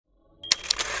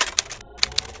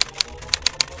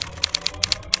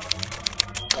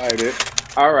excited.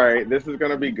 All right, this is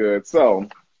gonna be good. So,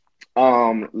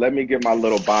 let me get my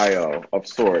little bio of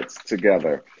sorts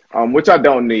together, which I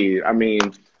don't need. I mean,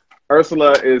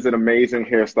 Ursula is an amazing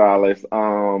hairstylist.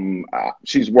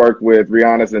 She's worked with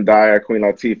Rihanna, Zendaya, Queen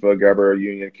Latifah, Gabrielle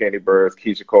Union, Candy Burrs,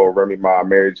 Keisha Cole, Remy Ma,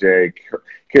 Mary J,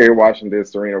 Kerry Washington,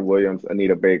 Serena Williams,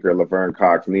 Anita Baker, Laverne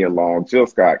Cox, Nia Long, Jill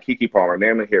Scott, Kiki Palmer,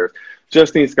 Naaman Harris,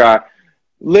 Justine Scott.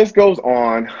 List goes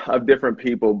on of different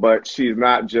people, but she's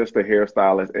not just a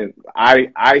hairstylist. And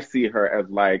I see her as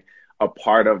like a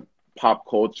part of pop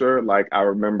culture. Like I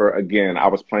remember, again, I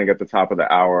was playing at the top of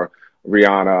the hour,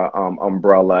 Rihanna,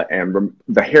 Umbrella, and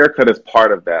the haircut is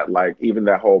part of that, like even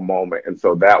that whole moment. And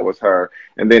so that was her.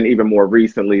 And then even more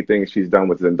recently, things she's done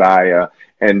with Zendaya,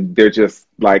 and they're just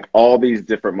like all these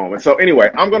different moments. So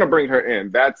anyway, I'm going to bring her in.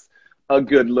 That's a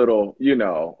good little,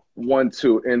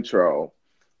 1-2 intro.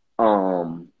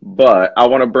 But I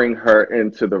want to bring her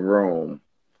into the room.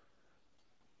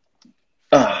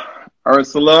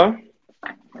 Ursula.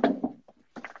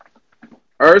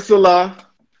 Ursula.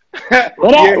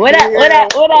 What up? What up? What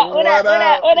up? What up? What up? What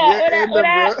up? What up? What up? What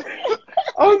up?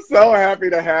 I'm so happy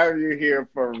to have you here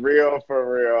for real,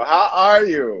 for real. How are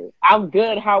you? I'm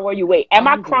good. How are you? Wait, am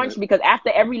I crunched? Because after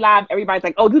every live, everybody's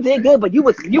like, "Oh, you did good, but you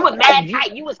was mad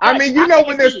tight. You was." I mean,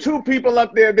 when there's two people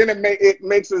up there, then it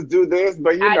makes us do this.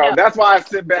 But that's why I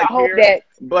sit back here.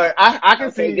 But I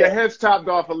can see your head's chopped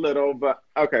off a little. But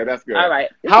okay, that's good. All right.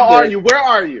 How are you? Where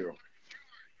are you?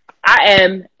 I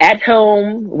am at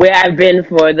home where I've been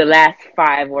for the last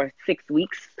 5 or 6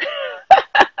 weeks.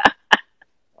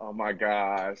 Oh my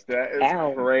gosh, that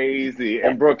is crazy.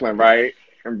 In Brooklyn, right?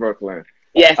 In Brooklyn.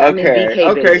 Yes. I'm in BK,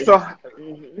 okay.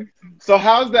 So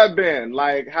how's that been?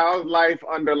 Like, how's life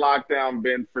under lockdown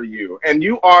been for you? And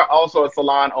you are also a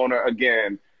salon owner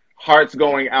again. Hearts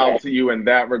going out to you in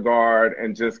that regard,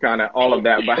 and just kind of all of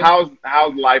that. But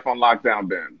how's life on lockdown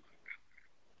been?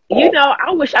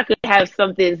 I wish I could have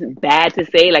something bad to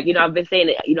say. Like, I've been saying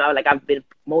it, like I've been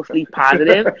mostly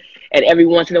positive and every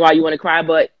once in a while you want to cry,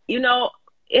 but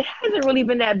it hasn't really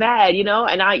been that bad,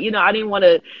 and I didn't want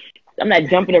to, I'm not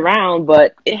jumping around,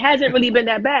 but it hasn't really been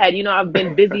that bad. I've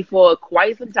been busy for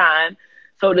quite some time.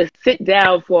 So to sit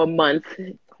down for a month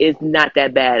is not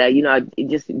that bad. I've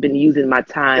just been using my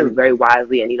time very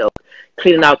wisely, and,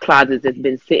 cleaning out closets that's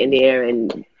been sitting there,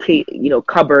 and,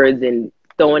 cupboards, and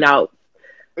throwing out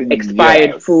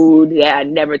expired food that I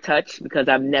never touch because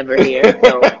I'm never here.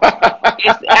 So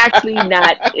it's actually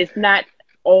it's not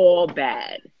all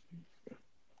bad.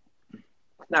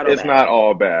 It's not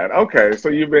all bad. Okay, so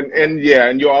you've been and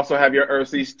you also have your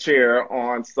Ursi's chair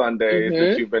on Sundays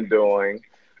that you've been doing,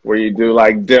 where you do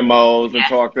like demos and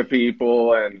talk to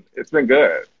people, and it's been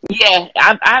good. Yeah,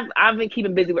 I've been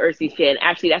keeping busy with Ursi's chair, and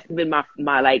actually that's been my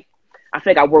like, I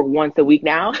feel like I work once a week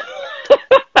now.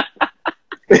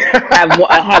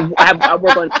 I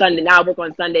work on Sunday now. I work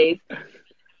on Sundays,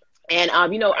 and I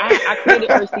created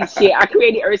Ursi's chair. I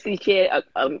created Ursi's chair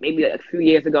maybe a few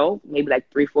years ago, maybe like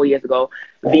 3-4 years ago,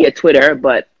 via Twitter.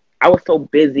 But I was so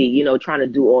busy, trying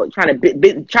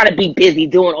to be busy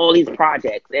doing all these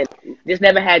projects, and just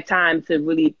never had time to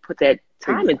really put that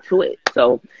time into it.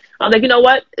 So I was like, you know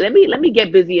what? Let me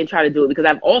get busy and try to do it, because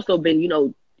I've also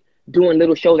been, doing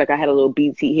little shows. Like I had a little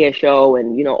BT hair show,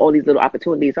 and all these little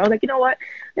opportunities. So I was like, you know what?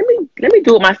 Let me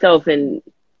do it myself and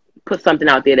put something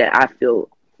out there that I feel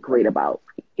great about.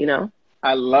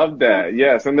 I love that.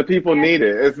 Yes, and the people need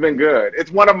it. It's been good.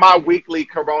 It's one of my weekly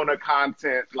Corona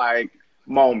content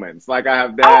moments. Like I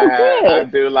have that. I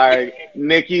do like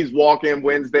Nikki's walk-in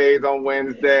Wednesdays on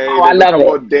Wednesdays. Oh, I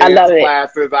love it. Dance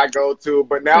classes I go to,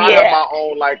 but now I have my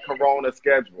own Corona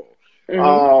schedule.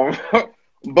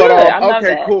 But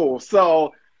okay, cool.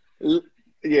 So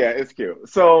it's cute.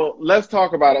 So let's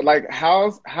talk about it. Like,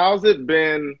 how's it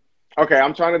been? Okay,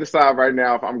 I'm trying to decide right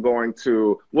now if I'm going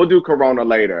to. We'll do Corona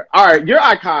later. All right, you're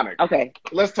iconic. Okay,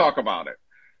 let's talk about it.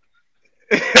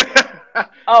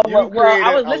 Oh well,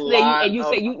 I was listening, and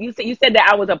you said that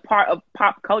I was a part of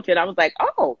pop culture, and I was like,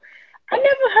 oh, I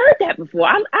never heard that before.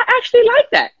 I actually like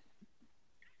that.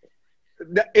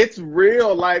 It's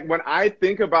real. Like when I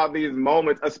think about these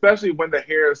moments, especially when the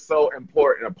hair is so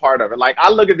important a part of it. Like I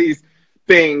look at these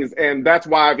things, and that's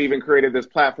why I've even created this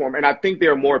platform. And I think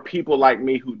there are more people like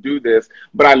me who do this,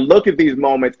 but I look at these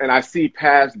moments and I see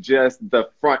past just the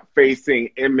front facing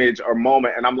image or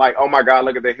moment. And I'm like, oh my God,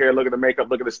 look at the hair, look at the makeup,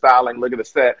 look at the styling, look at the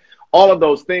set, all of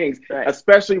those things,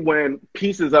 especially when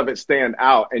pieces of it stand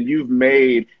out and you've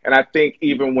made. And I think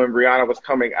even when Rihanna was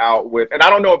coming out with, and I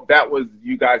don't know if that was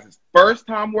you guys' first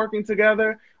time working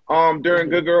together during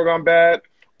Good Girl Gone Bad,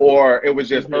 or it was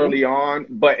just early on,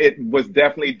 but it was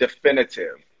definitely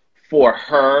definitive for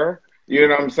her, You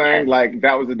know what I'm saying? Like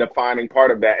that was a defining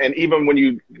part of that. And even when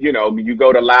you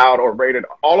go to Loud or Rated,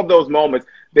 all of those moments,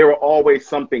 there were always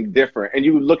something different. And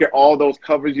you look at all those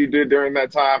covers you did during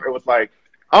that time, it was like,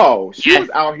 oh, she was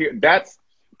out here. That's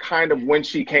kind of when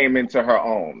she came into her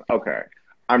own. Okay,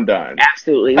 I'm done.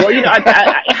 Absolutely. Well,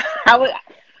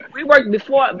 we worked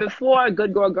before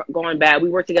Good Girl Going Bad. We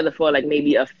worked together for like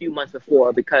maybe a few months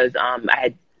before because I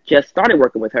had just started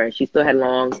working with her and she still had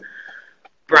long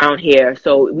brown hair.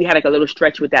 So we had like a little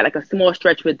stretch with that, like a small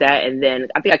stretch with that. And then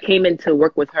I think I came in to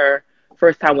work with her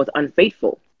first time was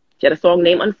Unfaithful. She had a song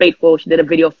named Unfaithful. She did a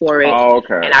video for it. Oh,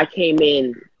 okay. And I came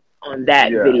in on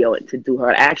that video to do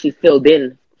her. I actually filled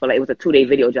in for like, it was a 2-day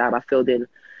video job. I filled in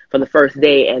for the first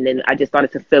day and then I just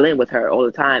started to fill in with her all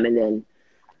the time. And then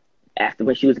after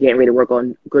when she was getting ready to work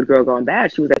on Good Girl Going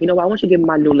Bad, she was like, you know what, I want you to give me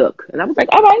my new look. And I was like,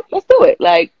 all right, let's do it.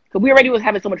 Like, because we already was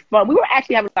having so much fun. We were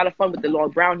actually having a lot of fun with the long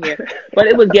brown hair, but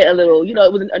it was getting a little,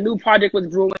 it was a new project was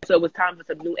brewing, so it was time for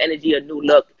some new energy, a new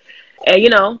look.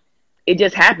 And, it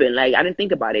just happened. Like, I didn't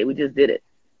think about it. We just did it.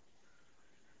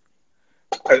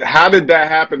 How did that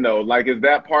happen, though? Like, is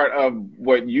that part of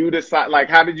what you decide? Like,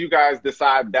 how did you guys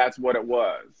decide that's what it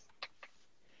was?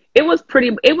 It was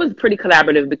pretty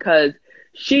collaborative because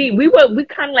we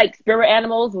kind of like spirit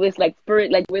animals. With like spirit,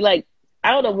 like we're like,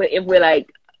 I don't know if we're like,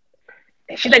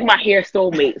 she's like my hair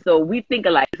soulmate. So we think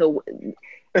alike. So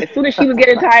as soon as she was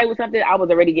getting tired with something, I was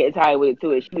already getting tired with it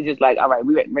too. And she was just like, all right,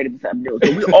 we're ready for something new.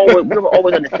 So we were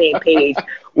always on the same page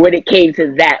when it came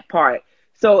to that part.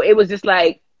 So it was just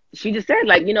like, she just said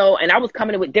like, and I was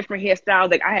coming in with different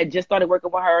hairstyles. Like I had just started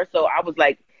working with her. So I was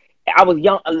like, I was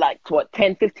young, like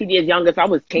 10, 15 years younger. So I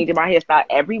was changing my hairstyle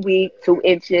every week, 2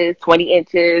 inches, 20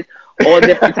 inches, all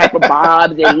different type of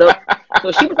bobs and looks.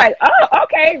 So she was like, oh,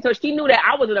 okay. So she knew that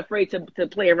I wasn't afraid to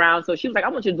play around. So she was like, I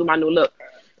want you to do my new look.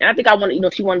 And I think I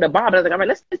wanted, she wanted a bob. And I was like, all right,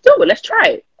 let's do it. Let's try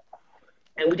it.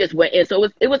 And we just went in. So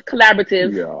it was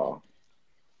collaborative. Yeah.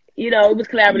 It was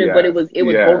collaborative, but it was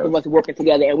both of us working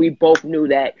together. And we both knew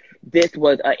that this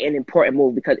was an important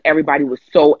move because everybody was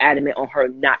so adamant on her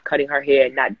not cutting her hair,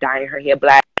 not dyeing her hair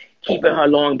black, keeping her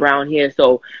long brown hair.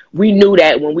 So we knew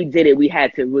that when we did it, we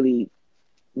had to really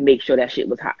make sure that shit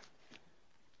was hot.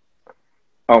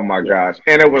 Oh my gosh.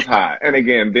 And it was hot. And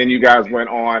again, then you guys went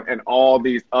on and all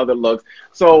these other looks.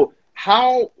 So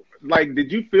how, like,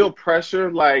 did you feel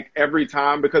pressure like every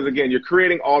time? Because again, you're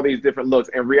creating all these different looks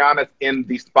and Rihanna's in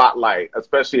the spotlight,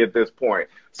 especially at this point.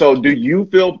 So do you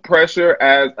feel pressure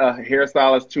as a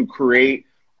hairstylist to create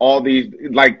all these,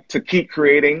 like to keep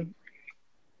creating?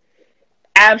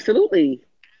 Absolutely.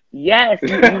 Yes.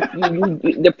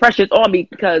 The pressure's on me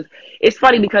because it's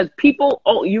funny because people,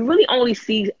 you really only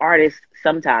see artists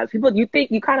sometimes. People, you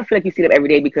kind of feel like you see them every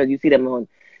day because you see them on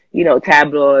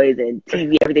tabloids and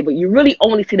TV every day, but you really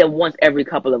only see them once every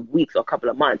couple of weeks or couple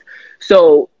of months.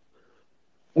 So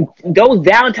those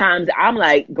downtimes, I'm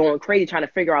like going crazy trying to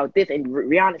figure out this, and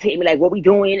Rihanna's hitting me like, "What we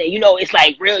doing?" And it's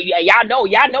like, real, y'all know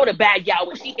the bad y'all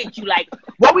when she hits you like,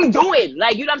 "What we doing?"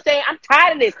 Like, you know what I'm saying? I'm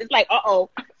tired of this. It's like,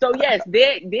 So yes,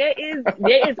 there is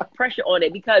pressure on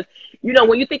it because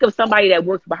when you think of somebody that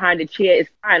works behind the chair, it's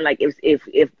fine. Like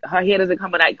if her hair doesn't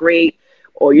come out great.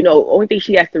 Or, only thing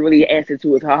she has to really answer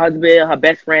to is her husband, her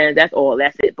best friend. That's all.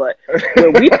 That's it. But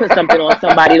when we put something on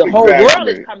somebody, the whole world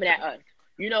is coming at us.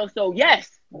 So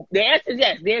yes, the answer is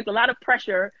yes. There's a lot of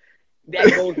pressure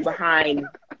that goes behind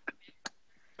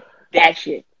that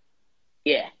shit.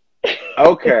 Yeah.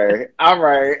 Okay. All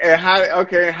right. And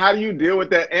how do you deal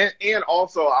with that? And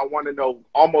also, I want to know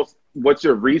almost what's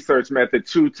your research method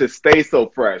too to stay so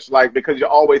fresh? Like, because you're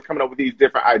always coming up with these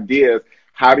different ideas.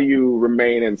 How do you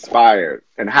remain inspired,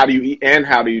 and how do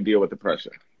you deal with the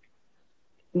pressure?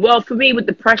 Well, for me, with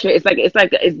the pressure, it's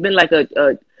been like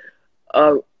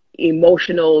a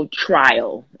emotional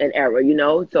trial and error,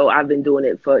 So I've been doing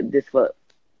it for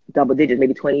double digits,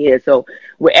 maybe 20 years. So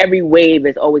with every wave,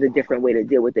 it's always a different way to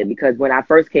deal with it. Because when I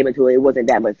first came into it, it wasn't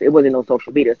that much. It wasn't no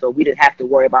social media, so we didn't have to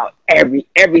worry about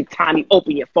every time you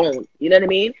open your phone. You know what I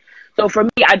mean? So for me,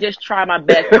 I just try my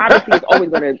best. Obviously,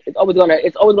 it's always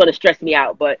gonna stress me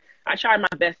out. But I try my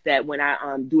best that when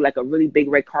I do like a really big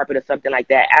red carpet or something like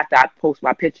that, after I post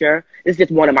my picture, it's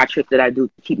just one of my tricks that I do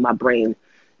to keep my brain,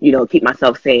 keep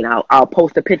myself sane. I'll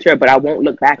post a picture, but I won't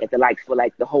look back at the likes for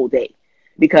like the whole day,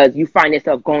 because you find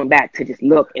yourself going back to just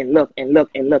look and look and look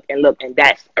and look and look, and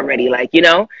that's already like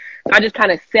So I just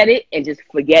kind of set it and just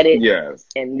forget it. Yes.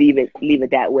 And leave it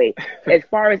that way. As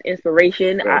far as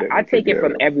inspiration, I take it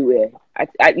from everywhere. I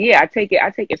take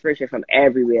inspiration from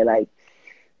everywhere, like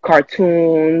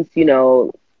cartoons,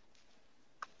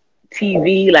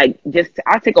 TV, like just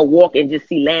I take a walk and just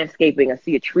see landscaping. I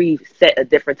see a tree set a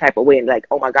different type of way, and like,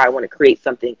 oh my God, I want to create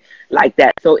something like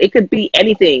that. So it could be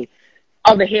anything.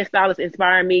 Other hairstylists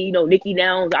inspire me. You know, Nikki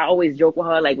Nels, I always joke with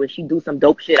her, like when she do some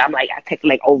dope shit, I'm like, I text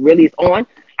like, oh really, it's on?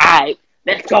 Alright,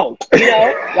 let's go. You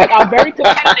know, like I'm very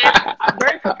competitive.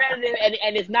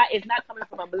 And it's not coming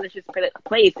from a malicious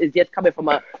place. It's just coming from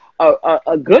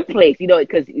a good place, you know,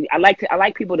 because I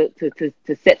like people to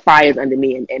set fires under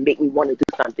me and make me want to do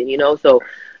something, you know. So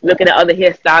looking at other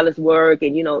hairstylists' work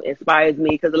and, you know, inspires me,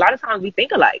 because a lot of times we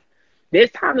think alike. There's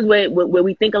times where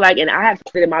we think alike, and I have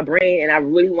something in my brain and I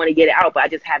really want to get it out, but I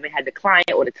just haven't had the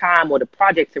client or the time or the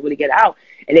project to really get it out.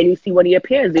 And then you see one of your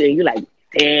peers do it and you're like,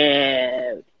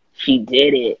 damn, she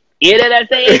did it. You know what I'm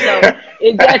saying? So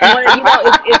it's just one,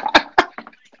 you know,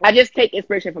 I just take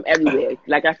inspiration from everywhere.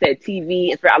 Like I said,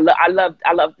 TV. I love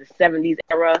the 70s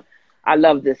era. I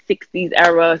love the 60s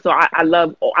era. So I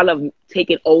love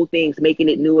taking old things, making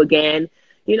it new again.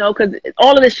 You know, because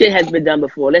all of this shit has been done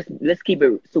before. Let's keep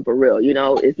it super real. You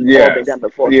know, it's all been done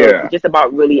before. Yeah. So it's just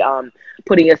about really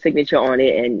putting a signature on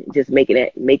it and just making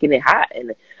it hot.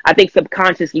 And I think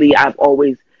subconsciously I've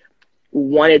always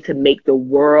wanted to make the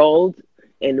world,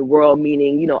 and the world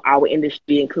meaning, you know, our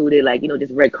industry included, like, you know,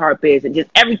 just red carpets and just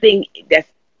everything that's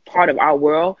part of our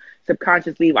world.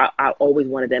 Subconsciously, I always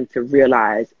wanted them to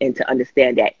realize and to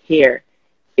understand that hair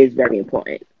is very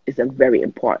important. It's a very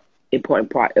important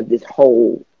part of this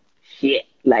whole shit.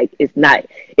 Like, it's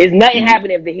nothing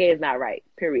happening if the hair is not right,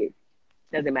 period.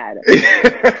 Doesn't matter.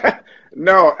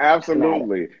 No,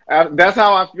 absolutely. That's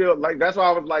how I feel. Like, that's why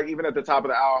I was like, even at the top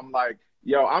of the hour, I'm like,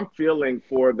 yo, I'm feeling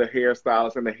for the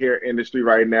hairstylists and the hair industry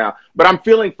right now, but I'm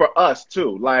feeling for us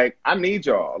too. Like, I need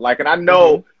y'all. Like, and I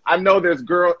know there's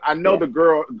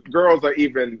the girls are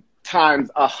even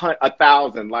times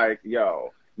 1,000. Like,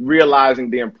 yo, realizing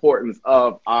the importance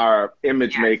of our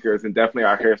image makers and definitely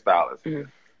our hairstylists. Mm-hmm.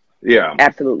 Yeah,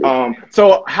 absolutely.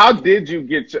 So how did you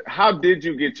get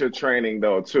your training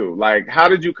though too? Like, how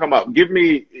did you come up?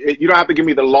 You don't have to give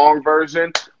me the long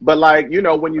version, but like, you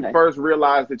know, when you first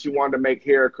realized that you wanted to make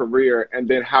hair a career, and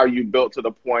then how you built to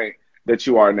the point that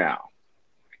you are now.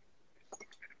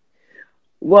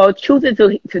 Well, choosing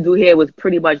to do hair was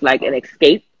pretty much like an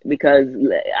escape, because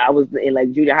I was in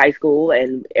like junior high school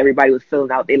and everybody was filling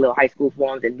out their little high school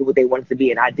forms and knew what they wanted to be,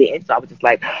 and I didn't. So I was just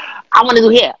like, I want to do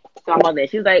hair. So my mother,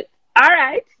 she was like, all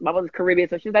right. My mother's Caribbean,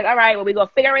 so she was like, all right, well, we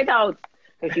gonna figure it out.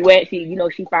 So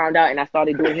she found out, and I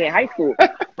started doing hair in high school.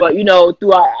 But, you know,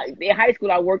 in high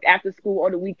school, I worked after school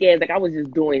on the weekends. Like, I was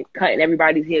just cutting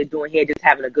everybody's hair, doing hair, just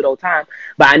having a good old time.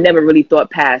 But I never really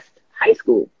thought past high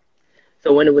school.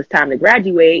 So when it was time to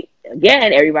graduate,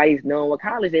 again, everybody's knowing what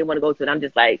college they want to go to. And I'm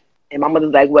just like, and my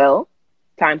mother's like, well,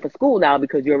 time for school now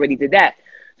because you already did that.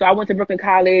 So I went to Brooklyn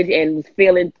College and was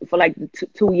failing for like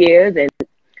 2 years.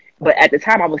 But at the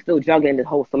time, I was still juggling the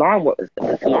whole salon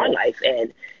life.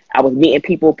 And I was meeting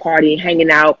people, partying,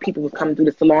 hanging out. People was coming through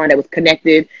the salon that was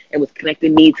connected and was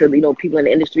connecting me to, you know, people in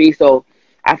the industry. So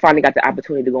I finally got the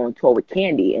opportunity to go on tour with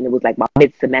Candy. And it was like my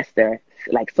mid-semester,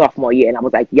 like sophomore year. And I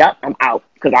was like, yep, I'm out.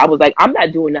 Because I was like, I'm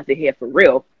not doing nothing here for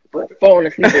real, but falling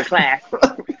asleep in class. You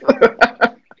know what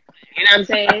I'm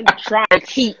saying? Trying to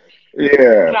cheat.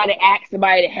 Yeah. Trying to ask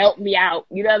somebody to help me out.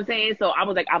 You know what I'm saying? So I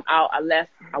was like, I'm out. I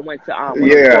left. I went to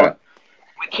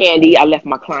with Candy. I left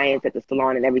my clients at the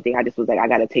salon and everything. I just was like, I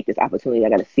got to take this opportunity. I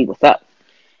got to see what's up.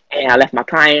 And I left my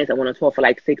clients. I went on tour for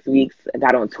like 6 weeks. I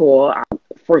got on tour.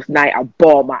 First night, I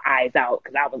bawled my eyes out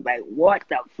because I was like, what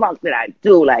the fuck did I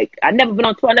do? Like, I'd never been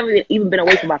on tour. I never even been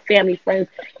away from my family, friends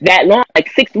that long. Like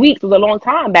 6 weeks was a long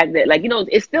time back then. Like, you know,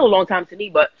 it's still a long time to me,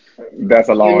 but that's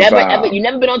a long time. You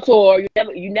never been on tour.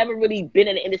 You never really been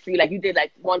in the industry. Like, you did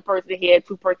like one person here,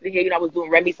 two person here. You know, I was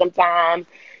doing Remy sometimes.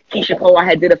 Keisha Cole I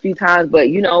had did a few times, but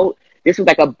you know, this was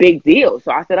like a big deal.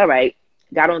 So I said, all right.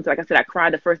 Got on to, like I said, I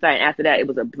cried the first night, and after that, it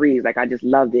was a breeze. Like, I just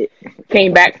loved it.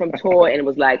 Came back from tour, and it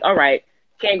was like, all right,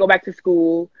 can't go back to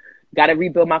school. Got to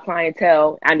rebuild my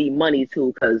clientele. I need money,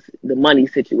 too, because the money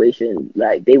situation,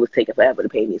 like, they was taking forever to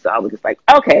pay me. So I was just like,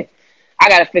 okay, I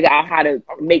got to figure out how to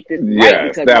make this right.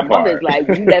 Because my mother's like,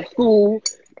 you left school,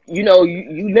 you know,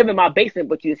 you live in my basement,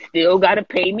 but you still got to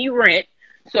pay me rent.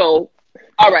 So,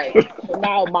 all right. So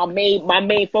now my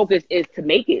main focus is to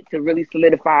make it, to really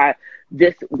solidify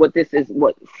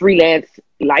what freelance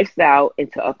lifestyle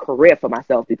into a career for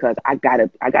myself, because I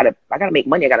gotta make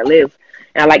money. I gotta live,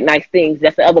 and I like nice things.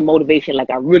 That's the other motivation. Like,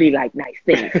 I really like nice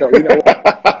things. So, you know,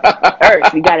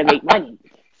 first we gotta make money.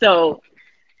 So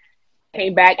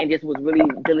came back and just was really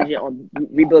diligent on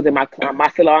rebuilding my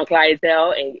salon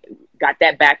clientele and got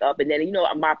that back up. And then, you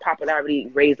know, my popularity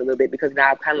raised a little bit because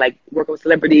now I'm kind of like working with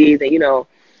celebrities and, you know,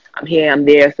 I'm here, I'm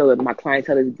there, so that my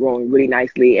clientele is growing really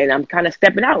nicely, and I'm kind of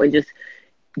stepping out and just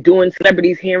doing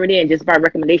celebrities here and there, and just by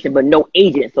recommendation, but no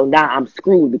agent. So now I'm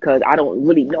screwed because I don't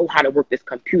really know how to work this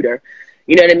computer.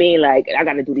 You know what I mean? Like, I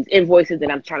got to do these invoices,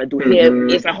 and I'm trying to do hair.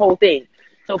 It's a whole thing.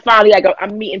 So finally,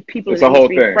 I'm meeting people in the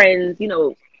industry, friends, you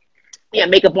know,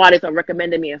 makeup artists are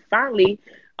recommending me. And finally,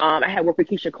 I had worked with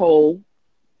Keisha Cole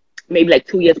maybe like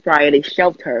 2 years prior. They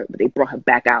shelved her, but they brought her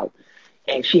back out.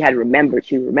 And she remembered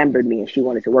me, and she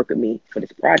wanted to work with me for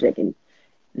this project. And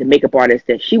the makeup artist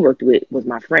that she worked with was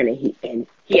my friend, and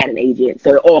he had an agent.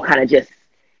 So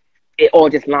it all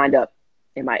just lined up.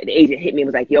 And the agent hit me and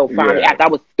was like, yo, finally, after I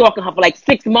was stalking her for like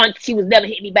 6 months, she was never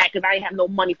hitting me back because I didn't have no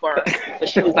money for her. So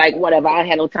she was like, whatever, I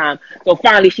had no time. So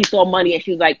finally she saw money and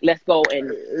she was like, let's go,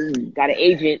 and got an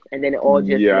agent, and then it all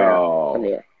just from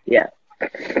there. Yeah.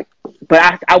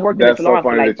 But I worked in the salon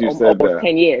for like almost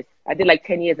 10 years. I did like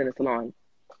 10 years in the salon.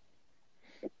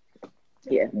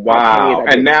 Yeah. Wow.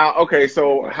 And now, okay,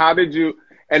 so how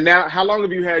long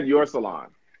have you had your salon?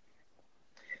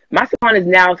 My salon is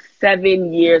now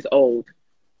 7 years old.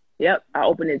 Yep. I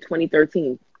opened in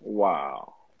 2013.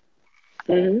 Wow.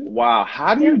 Mm-hmm. Wow.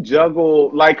 How do you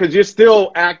juggle, like, because you're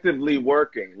still actively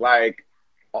working, like,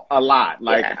 a lot,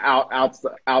 like,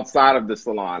 outside of the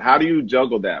salon. How do you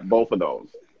juggle that, both of those?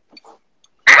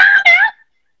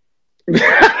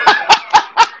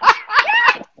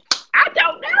 I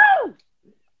don't know.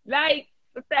 Like,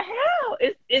 what the hell?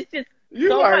 It's just you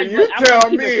so like much, you tell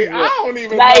me. I don't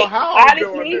even know how I'm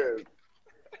doing this.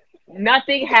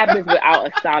 Nothing happens without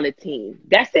a solid team.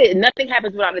 That's it. Nothing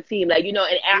happens without a team. Like, you know,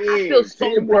 and I feel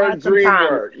so bad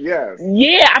sometimes. Yes.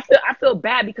 Yeah, I feel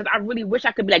bad because I really wish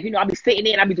I could be like, you know, I'll be sitting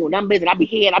there and I'll be doing numbers and I'll be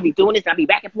here and I'll be doing this and I'll be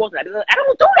back and forth. And I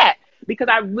don't do that because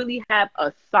I really have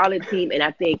a solid team. And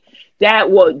I think that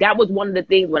was one of the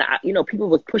things when people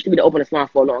was pushing me to open a salon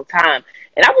for a long time.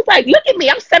 And I was like, look at me,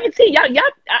 I'm 17. Y'all,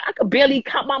 I could barely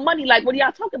count my money. Like, what are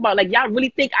y'all talking about? Like, y'all really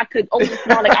think I could open a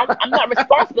salon? Like, I'm not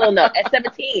responsible enough at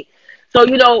 17. So,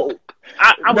 you know,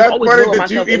 I was That's always funny doing that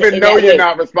myself you even know you're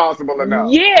not responsible enough.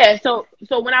 Yeah. So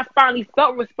when I finally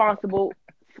felt responsible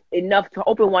enough to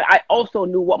open one, I also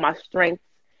knew what my strengths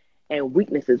and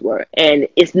weaknesses were. And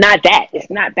it's not that. It's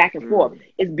not back and forth.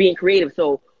 It's being creative.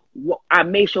 So I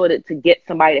made sure that to get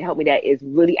somebody to help me that is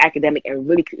really academic and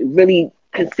really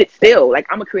can sit still. Like,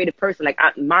 I'm a creative person. Like,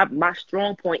 my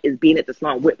strong point is being at the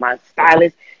salon with my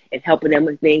stylist and helping them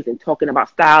with things and talking about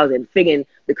styles and figuring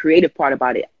the creative part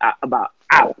about it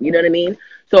out. You know what I mean?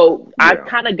 So I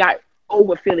kind of got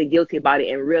over feeling guilty about it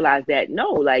and realized that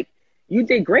no, like, you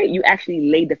did great. You actually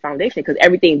laid the foundation because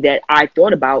everything that I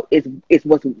thought about is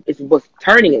what's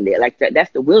turning in there. Like,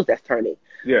 that's the wheels that's turning.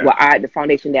 Yeah. Well, the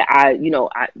foundation that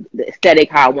the aesthetic,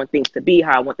 how I want things to be,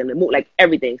 how I want them to move, like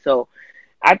everything. So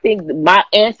I think my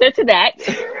answer to that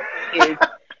is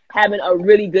having a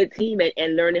really good team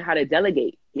and learning how to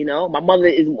delegate. You know,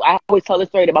 I always tell the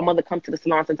story that my mother comes to the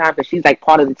salon sometimes because she's like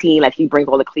part of the team. Like, she brings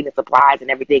all the cleaning supplies and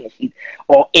everything, and she's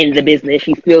all in the business.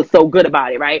 She feels so good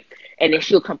about it, right? And then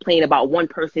she'll complain about one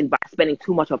person by spending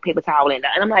too much on paper towel. And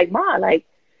I'm like, Ma, like,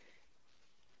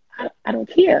 I don't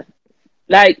care.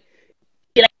 Like,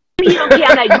 you don't care.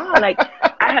 I'm like, Ma, like,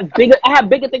 I have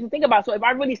bigger things to think about. So if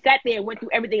I really sat there and went through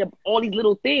everything of all these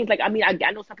little things, like, I mean, I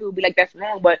know some people would be like, that's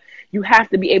wrong, but you have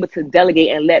to be able to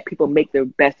delegate and let people make their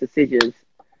best decisions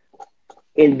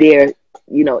in their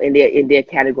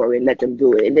category and let them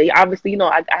do it. And they obviously,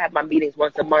 I have my meetings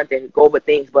once a month and go over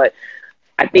things, but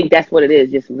I think that's what it is,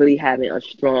 just really having a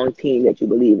strong team that you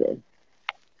believe in.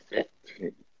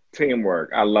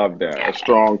 Teamwork. I love that. A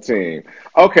strong team.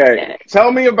 Okay.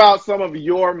 Tell me about some of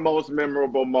your most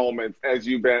memorable moments as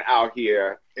you've been out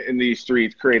here in these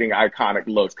streets creating iconic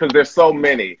looks, because there's so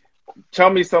many. Tell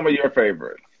me some of your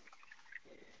favorites.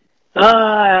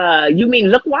 You mean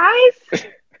look-wise?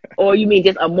 Or you mean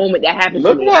just a moment that happened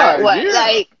to me? Look-wise, What? yeah.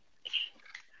 Like,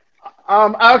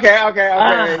 okay.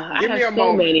 Give me a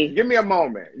moment.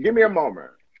 Give me a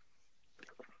moment.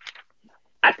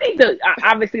 I think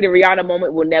obviously the Rihanna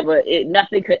moment will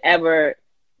nothing could ever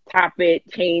top it,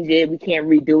 change it. We can't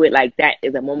redo it. Like, that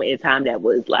is a moment in time that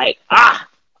was like,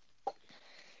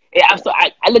 Yeah, so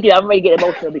I look at it, I'm ready to get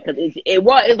emotional because it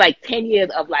was like 10 years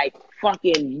of like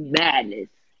fucking madness.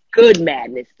 Good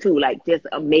madness too, like just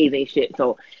amazing shit.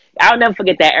 So I'll never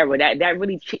forget that era. That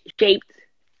really shaped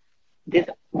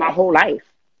my whole life.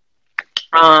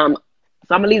 So I'm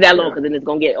gonna leave that alone because then it's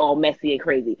gonna get all messy and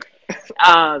crazy.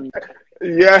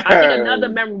 Yeah. I think another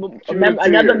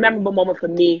memorable moment for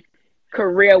me,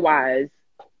 career-wise,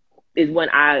 is when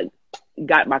I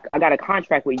got a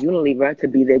contract with Unilever to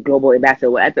be their global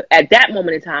ambassador. At that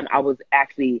moment in time, I was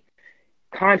actually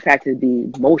contracted to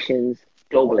be Motion's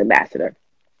global ambassador.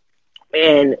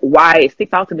 And why it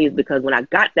sticks out to me is because when I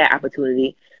got that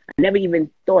opportunity, I never even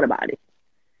thought about it.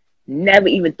 Never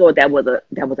even thought that was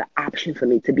an option for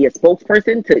me to be a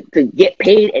spokesperson, to get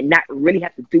paid and not really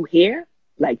have to do hair,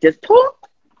 like just talk.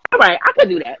 All right, I could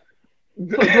do that.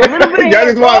 So do a little bit of Y'all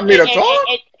just want me to talk?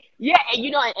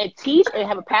 And teach and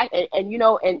have a passion,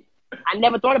 and I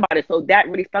never thought about it. So that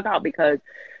really stuck out because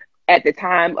at the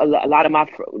time, a lot of my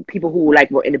people who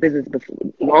like were in the business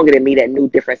longer than me that knew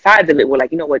different sides of it were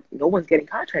like, you know what, no one's getting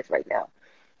contracts right now.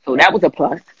 So that was a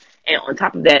plus. And on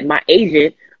top of that, my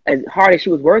agent, as hard as she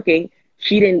was working,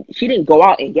 she didn't go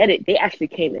out and get it. They actually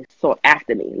came and sought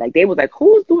after me. Like they was like,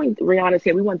 who's doing Rihanna's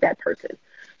hair? We want that person.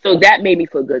 So that made me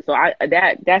feel good. So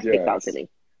that sticks out to me.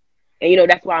 And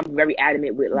that's why I'm very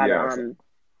adamant with a lot of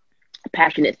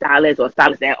passionate stylists or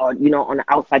stylists that are, on the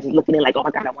outside just looking in like, oh my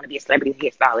God, I want to be a celebrity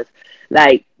hairstylist.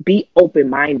 Like, be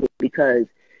open-minded, because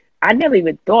I never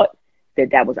even thought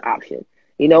that was an option.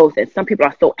 And some people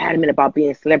are so adamant about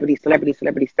being celebrity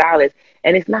stylist,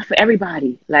 and it's not for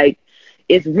everybody. Like,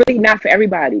 it's really not for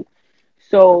everybody.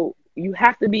 So you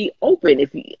have to be open.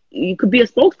 If you could be a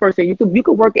spokesperson, you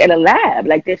could work at a lab.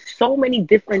 Like, there's so many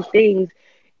different things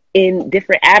in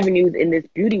different avenues in this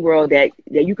beauty world that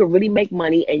you can really make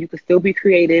money, and you can still be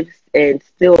creative and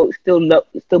still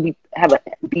be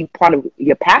part of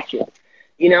your passion.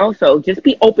 So just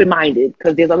be open-minded,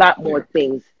 because there's a lot more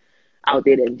things out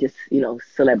there than just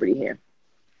celebrity hair.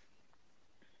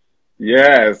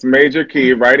 Yes, major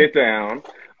key. Write it down.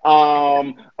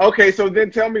 Okay, so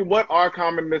then tell me, what are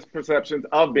common misperceptions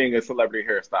of being a celebrity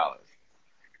hairstylist?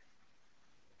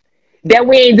 That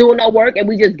we ain't doing no work and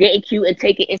we just getting cute and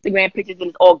taking Instagram pictures and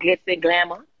it's all glitz and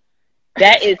glamour.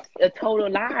 That is a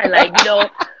total lie. Like,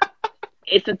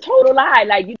 it's a total lie.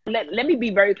 Like, let me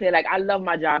be very clear. Like, I love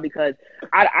my job because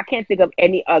I can't think of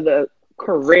any other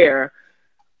career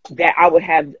that I would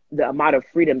have the amount of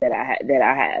freedom that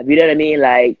I have. You know what I mean?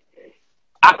 Like,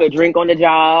 I could drink on the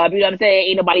job. You know what I'm saying?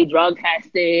 Ain't nobody drug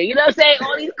testing. You know what I'm saying?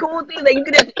 All these cool things that you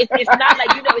can just, it's not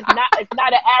like, it's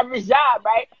not an average job,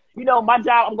 right? My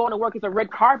job, I'm going to work, it's a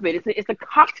red carpet. It's a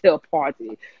cocktail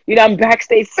party. I'm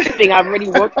backstage sipping. I've already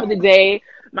worked for the day.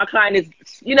 My client is,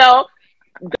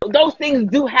 those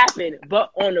things do happen. But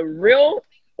on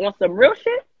some real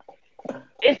shit,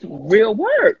 it's real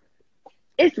work.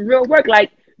 It's real work.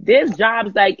 Like, there's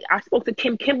jobs, like, I spoke to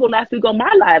Kim Kimball last week on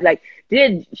my live. Like,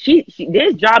 there's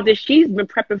jobs that she's been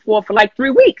prepping for like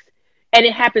 3 weeks. And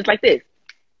it happens like this.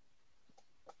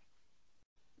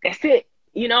 That's it.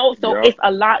 So It's a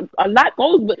lot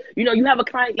goes, but you have a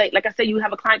client, like I said, you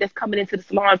have a client that's coming into the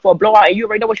salon for a blowout, and you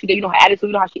already know what she did, her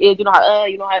attitude, how she is,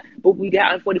 how but we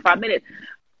got in 45 minutes.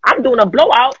 I'm doing a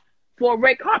blowout for a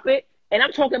red carpet, and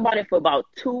I'm talking about it for about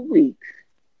 2 weeks,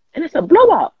 and it's a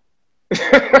blowout.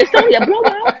 It's only a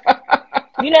blowout.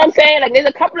 You know what I'm saying? Like, there's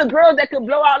a couple of girls that could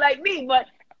blow out like me, but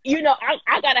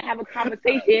I gotta have a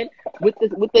conversation with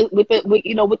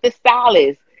the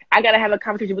stylist. I gotta have a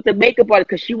conversation with the makeup artist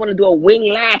because she want to do a wing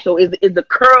lash. So is the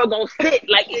curl gonna sit?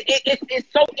 Like,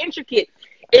 it's so intricate.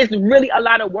 It's really a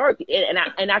lot of work,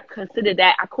 and I consider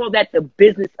that, I call that the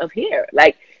business of hair.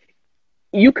 Like,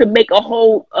 you could make a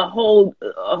whole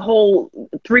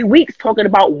 3 weeks talking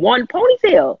about one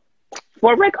ponytail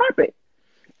for a red carpet.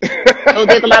 So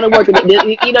there's a lot of work. There's a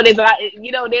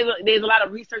lot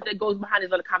of research that goes behind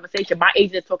this other conversation. My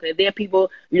agent is talking to their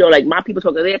people. Like, my people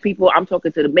talking to their people. I'm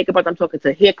talking to the makeup artists. I'm talking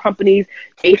to hair companies.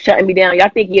 They shutting me down. Y'all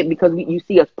think it because you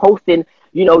see us posting,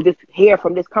 this hair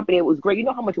from this company. It was great. You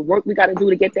know how much work we got to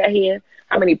do to get that hair?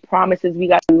 How many promises we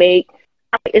got to make?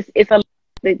 It's a lot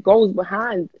that goes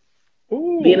behind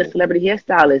being a celebrity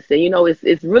hairstylist. And,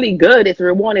 it's really good. It's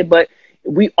rewarding, but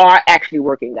we are actually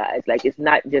working, guys. Like, it's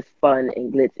not just fun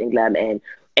and glitz and glam. And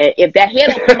if that hair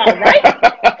don't come out right,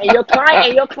 and your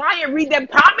client read them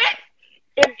comments,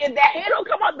 if that hair don't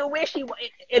come out the way if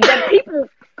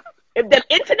the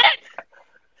internet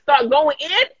start going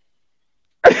in,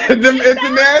 them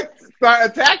internet start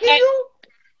attacking you,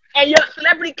 and your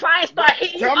celebrity clients start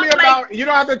hitting you. Tell me about. You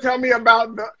don't have to tell me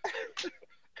about the.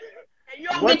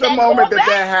 What's the moment that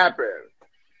happened?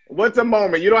 What's a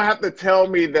moment? You don't have to tell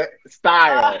me the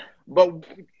style, but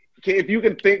if you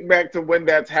can think back to when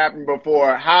that's happened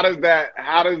before, how did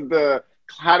the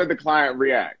client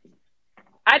react?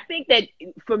 I think that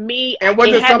for me, and was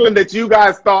it something that you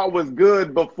guys thought was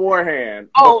good beforehand,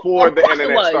 before the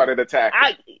internet started attacking?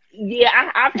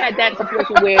 I've had that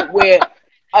situation where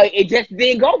it just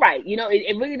didn't go right.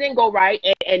 It really didn't go right,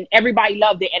 and everybody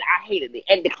loved it, and I hated it,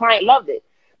 and the client loved it.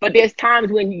 But there's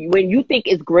times when you think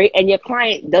it's great and your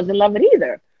client doesn't love it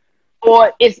either,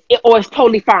 or it's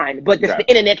totally fine. But the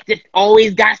internet just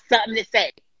always got something to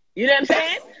say. You know what I'm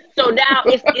saying? So now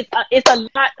it's a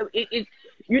lot.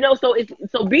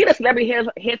 So being a celebrity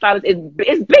hairstylist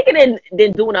is bigger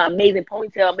than doing an amazing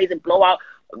ponytail, amazing blowout,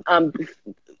 um,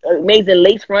 amazing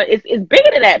lace front. It's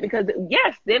bigger than that because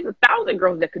yes, there's 1,000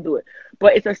 girls that could do it,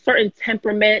 but it's a certain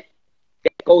temperament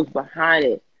that goes behind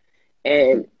it,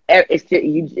 and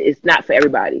it's not for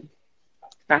everybody.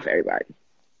 It's not for everybody.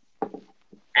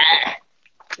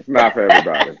 It's not for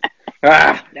everybody.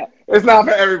 No. It's not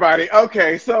for everybody.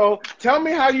 Okay, so tell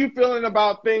me how you feeling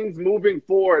about things moving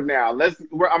forward now.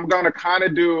 I'm gonna kind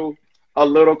of do a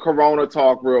little Corona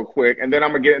talk real quick, and then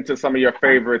I'm gonna get into some of your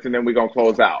favorites, and then we're gonna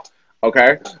close out.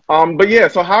 Okay. But yeah,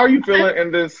 so how are you feeling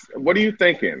in this? What are you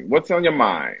thinking? What's on your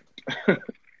mind?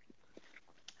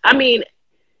 I mean,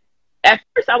 at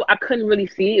first I couldn't really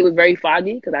see. It was very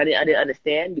foggy because I didn't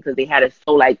understand because they had us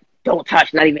so like, don't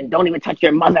even touch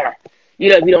your mother. You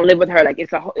know, if you don't live with her, like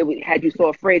it had you so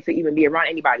afraid to even be around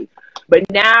anybody. But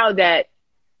now that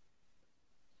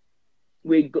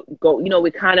we go, you know, we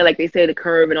kind of like they say the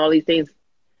curve and all these things,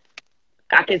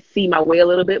 I can see my way a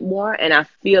little bit more, and I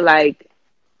feel like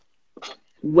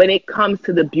when it comes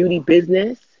to the beauty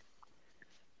business,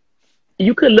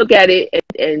 you could look at it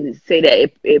and say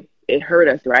that it hurt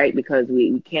us, right? Because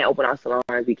we can't open our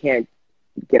salons, we can't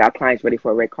get our clients ready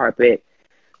for a red carpet,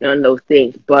 none of those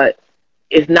things, but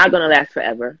it's not going to last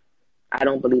forever. I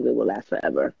don't believe it will last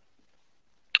forever.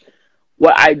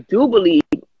 What I do believe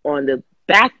on the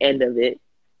back end of it,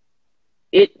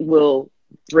 it will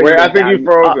bring. Wait, I think you're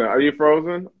frozen. Are you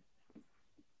frozen?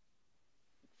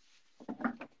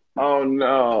 Oh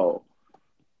no.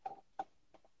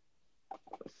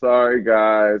 Sorry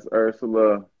guys,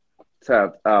 Ursula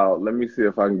tapped out. Let me see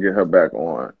if I can get her back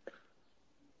on.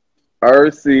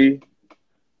 Ursy,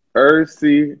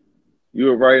 you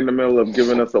were right in the middle of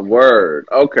giving us a word.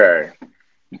 Okay.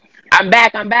 I'm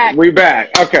back. We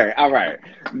back. Okay. All right.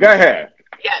 Go ahead.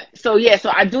 So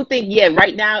I do think,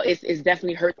 right now it's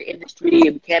definitely hurt the industry.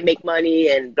 We can't make money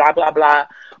and blah, blah, blah.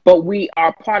 But we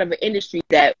are part of an industry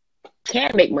that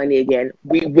can make money again.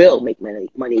 We will make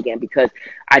money again because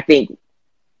I think,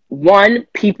 one,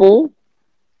 people,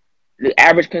 the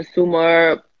average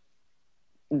consumer,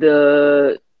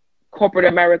 the corporate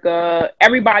America,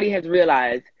 everybody has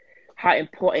realized how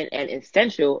important and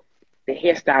essential the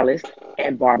hairstylist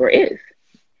and barber is.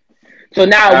 So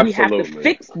now we have to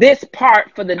fix this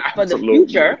part for the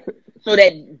future so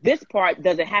that this part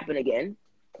doesn't happen again.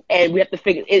 And we have to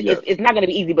figure it's not going to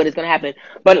be easy, but it's going to happen.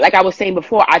 But like I was saying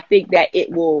before, I think that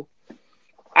it will.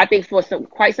 I think for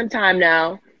quite some time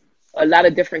now, a lot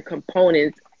of different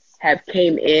components have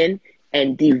came in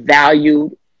and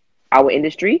devalued our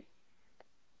industry.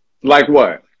 Like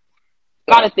what?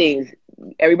 A lot of things.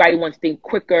 Everybody wants things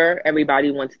quicker. Everybody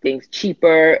wants things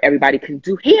cheaper. Everybody can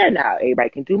do hair now. Everybody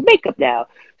can do makeup now.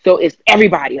 So it's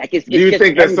everybody. Like it's. Do you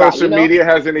think that social media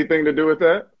has anything to do with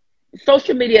that?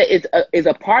 Social media is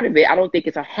a part of it. I don't think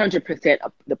it's 100%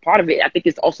 the part of it. I think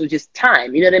it's also just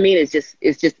time. You know what I mean? It's just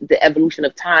the evolution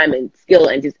of time and skill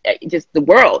and just the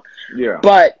world. Yeah.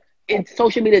 But in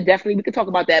social media, definitely we could talk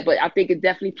about that. But I think it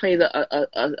definitely plays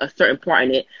a certain part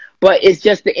in it. But it's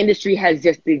just the industry has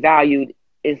just devalued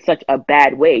in such a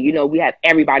bad way. You know, we have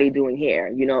everybody doing hair.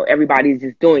 You know, everybody's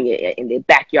just doing it in their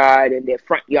backyard, in their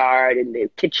front yard, in their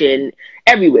kitchen,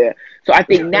 everywhere. So I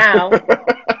think now,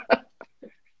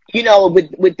 you know,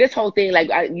 with this whole thing, like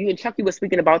you and Chucky were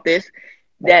speaking about this,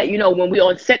 that, you know, when we're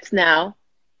on sets now,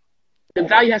 the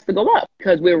value has to go up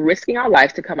because we're risking our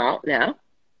lives to come out now.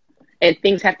 And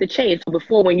things have to change. So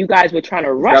before, when you guys were trying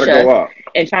to rush us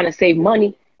and trying to save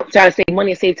money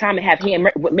and save time and have hair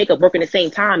and makeup working at the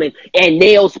same time and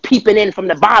nails peeping in from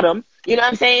the bottom, you know what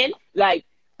I'm saying? Like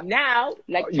now,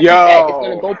 like said, it's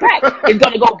going to go back. It's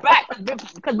going to go back.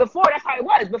 Because before, that's how it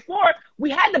was. Before, we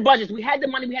had the budgets, we had the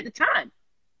money, we had the time.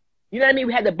 You know what I mean?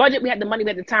 We had the budget, we had the money, we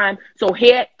had the time. So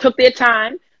hair took their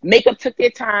time, makeup took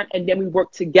their time, and then we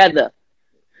worked together.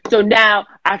 So now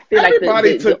I feel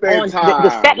everybody like took their time.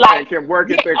 The set life, can work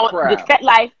at their craft. The set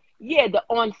life, the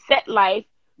on-set life,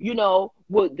 you know,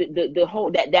 the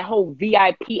whole that whole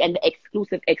VIP and the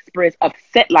exclusive experience of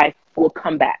set life will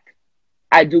come back.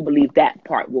 I do believe that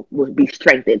part will be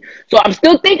strengthened. So I'm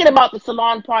still thinking about the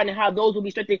salon part and how those will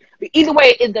be strengthened. But either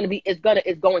way, it's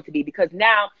going to be because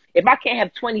now if I can't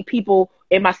have 20 people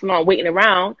in my salon waiting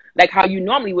around like how you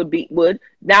normally would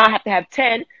now I have to have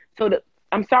 10. So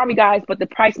I'm sorry guys, but the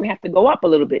price may have to go up a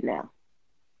little bit now.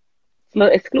 It's a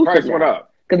little exclusive. Price went up.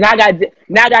 Because now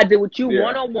I got to deal with you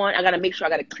one-on-one. I got to make sure I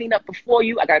got to clean up before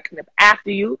you. I got to clean up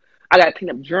after you. I got to clean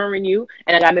up during you.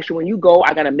 And I got to make sure when you go,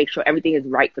 I got to make sure everything is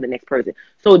right for the next person.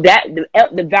 So that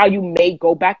the value may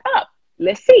go back up.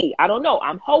 Let's see. I don't know.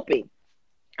 I'm hoping.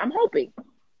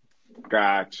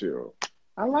 Got you.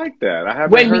 I like that. I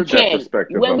haven't When we heard that can,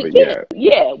 perspective when of we it can, yet.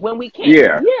 yeah, when we can,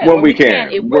 Yeah, yeah, when we it can,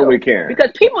 when will, we can.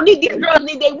 because people need these girls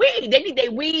need their weave, they need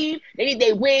their weave, they need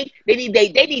their wig, they need their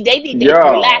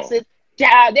Yo, relaxes,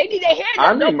 child, they need their hair I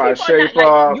done. No, need my people are not shape like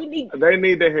up. you need. They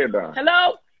need their hair done.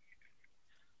 Hello.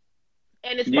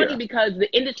 And it's funny Yeah. because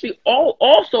the industry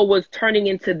also was turning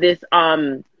into this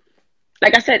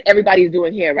like I said, everybody's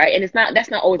doing hair, right? And that's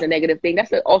not always a negative thing.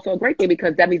 That's also a great thing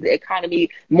because that means the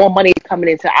economy, more money is coming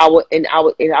into our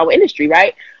industry,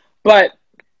 right? But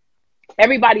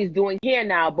everybody's doing hair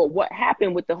now. But what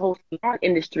happened with the whole salon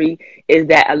industry is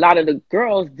that a lot of the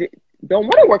girls don't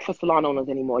want to work for salon owners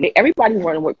anymore. Everybody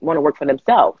want to work for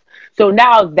themselves. So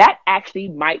now that actually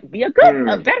might be a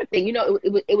better thing. You know,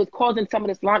 it was causing some of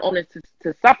the salon owners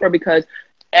to suffer because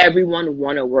everyone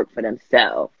want to work for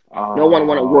themselves. No one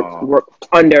want to work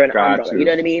under an umbrella. You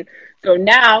know what I mean? So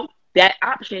now that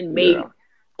option may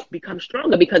become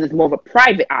stronger because it's more of a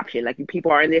private option. Like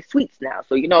people are in their suites now.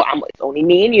 So, you know, it's only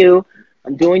me and you.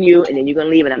 I'm doing you, and then you're going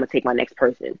to leave, and I'm going to take my next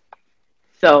person.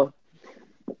 So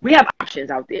we have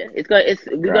options out there. They're going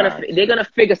to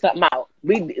figure something out.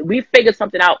 We figured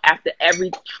something out after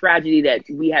every tragedy that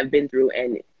we have been through,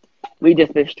 and we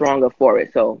just been stronger for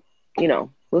it. So, you know,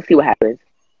 we'll see what happens.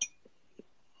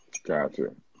 Got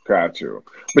you.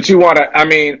 But you want to, I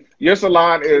mean, your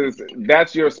salon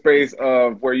that's your space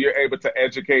of where you're able to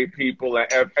educate people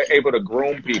and able to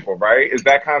groom people, right? Is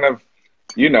that kind of,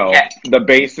 you know, the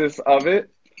basis of it?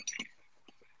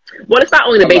 Well, it's not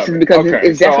only the basis because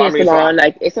it's definitely a salon. So,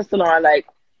 like, it's a salon, like,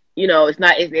 you know,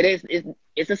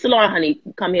 it's a salon, honey.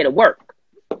 Come here to work.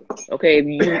 Okay?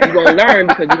 You're going to learn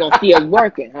because you're going to see us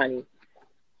working, honey.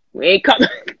 We ain't come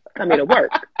here to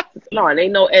work. Salon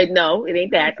ain't no it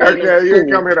ain't that. Okay, you ain't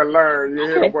come here to learn. You're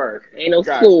here to work. Ain't no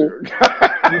school.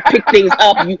 You pick things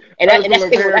up.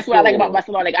 That's what I like about my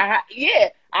salon. Like I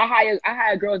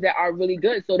hire girls that are really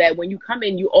good, so that when you come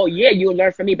in, you'll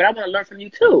learn from me, but I want to learn from you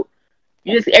too.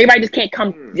 Everybody just can't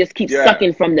come, just keep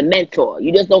sucking from the mentor.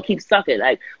 You just don't keep sucking.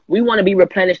 Like we want to be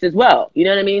replenished as well. You know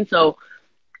what I mean? So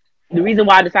the reason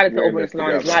why I decided to open a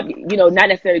salon is not, you know, not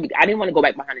necessarily. I didn't want to go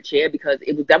back behind the chair because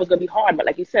that was going to be hard. But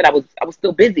like you said, I was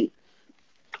still busy.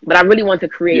 But I really wanted to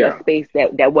create a space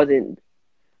that wasn't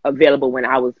available when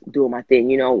I was doing my thing.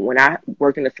 You know, when I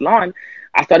worked in the salon,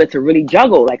 I started to really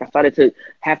juggle. Like I started to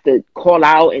have to call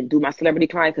out and do my celebrity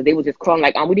clients because they were just calling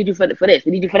like, we need you for this,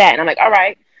 we need you for that. And I'm like, all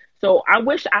right. So I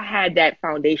wish I had that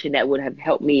foundation that would have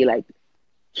helped me like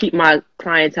keep my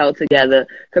clientele together.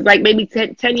 Because like maybe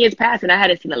 10 years passed and I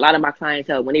hadn't seen a lot of my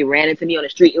clientele. When they ran into me on the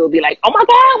street, it would be like, oh my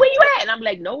God, where you at? And I'm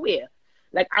like, nowhere.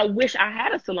 Like I wish I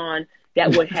had a salon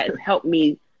that would have helped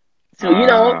me. So, you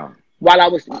know, while I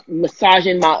was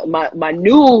massaging my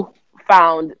new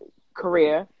found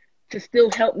career to still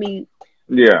help me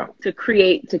to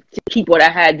create, to keep what I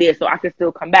had there so I could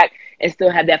still come back and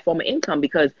still have that form of income.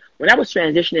 Because when I was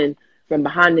transitioning from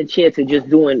behind the chair to just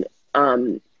doing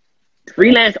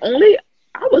freelance only,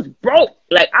 I was broke.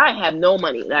 Like I have no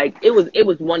money. Like it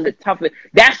was one of the toughest.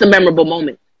 That's a memorable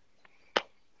moment.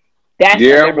 That's a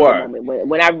memorable moment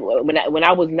when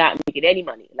I was not making any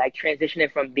money. Like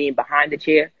transitioning from being behind the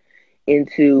chair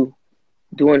into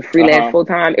doing freelance full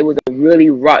time. It was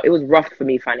rough for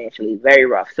me financially, very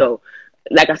rough. So,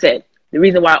 like I said, the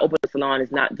reason why I opened the salon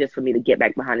is not just for me to get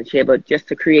back behind the chair, but just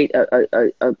to create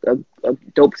a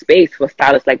dope space for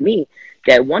stylists like me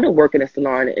that want to work in a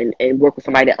salon and work with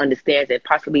somebody that understands that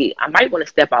possibly I might want to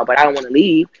step out, but I don't want to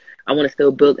leave. I want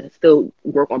to still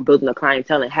work on building a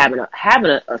clientele and having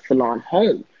a salon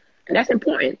home. And that's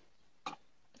important.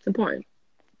 It's important.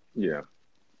 Yeah.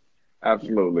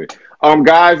 Absolutely.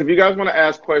 Guys, if you guys want to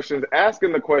ask questions, ask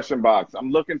in the question box.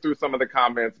 I'm looking through some of the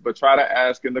comments, but try to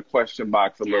ask in the question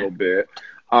box a little bit.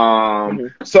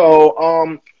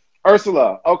 So,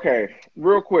 Ursula, okay,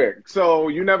 real quick. So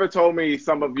you never told me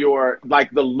some of your, like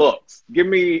the looks. Give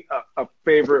me a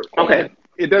favorite. Okay.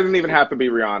 It doesn't even have to be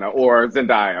Rihanna or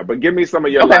Zendaya, but give me some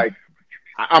of your, like,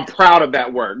 I'm proud of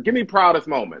that work. Give me proudest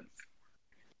moments.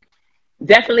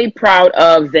 Definitely proud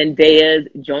of Zendaya's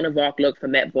Joan of Arc look for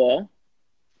Met Ball.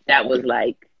 That was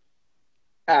like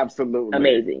absolutely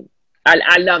amazing.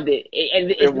 I loved it,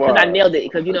 and it's because I nailed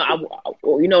it. Because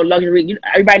luxury.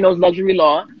 Everybody knows luxury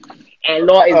law, and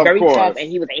law is very tough. And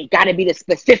he was like, "It got to be the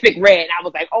specific red." And I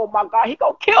was like, "Oh my God, he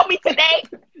gonna kill me today!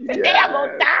 Today I'm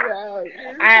gonna die."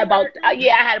 I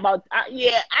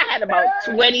had about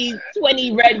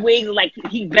 20 red wigs. Like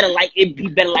he better like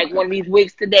one of these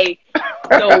wigs today.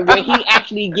 So when he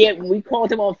actually we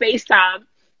called him on FaceTime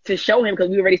to show him, because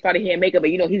we already started hair and makeup, but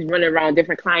he's running around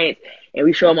different clients, and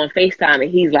we show him on FaceTime,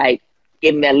 and he's like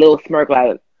giving me a little smirk,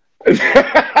 like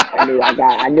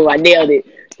I knew I nailed it.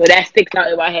 So that sticks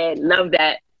out in my head. Love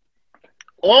that.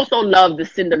 Also love the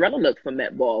Cinderella look from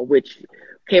Met Ball, which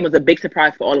came as a big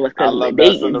surprise for all of us I because love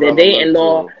that Cinderella Zendaya and look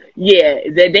Law, too.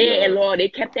 Zendaya and Law, they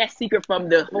kept that secret from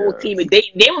the whole team. Yes.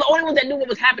 They were the only ones that knew what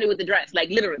was happening with the dress, like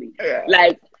literally. Yeah.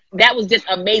 Like that was just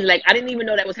amazing. Like I didn't even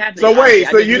know that was happening. So wait,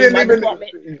 honestly. so you didn't even?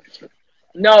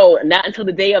 No, not until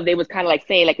the day of. They was kind of like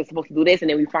saying like it's supposed to do this, and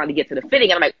then we finally get to the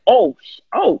fitting, and I'm like, oh,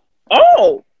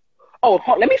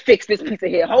 let me fix this piece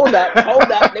of hair. Hold up.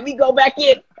 Let me go back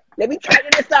in. Let me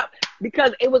tighten this up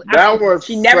because it was.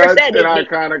 She never said an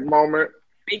iconic moment.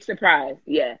 Big surprise.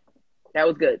 Yeah, that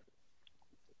was good.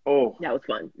 Oh, that was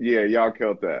fun. Yeah, y'all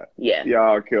killed that. Yeah,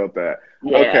 y'all killed that.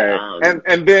 Yeah, okay,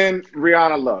 and then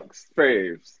Rihanna looks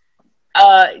faves.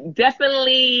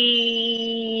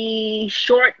 Definitely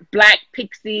short black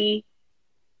pixie.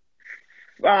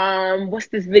 What's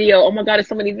this video? Oh my God, there's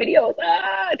so many videos.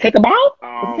 Take a bow?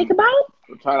 Take a bow?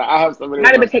 I have somebody.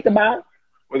 Might have been Take a Bow.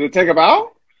 Was it Take a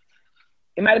Bow?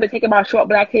 It might have been Take a Bow, short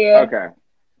black hair. Okay.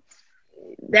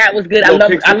 That was good. I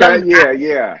love.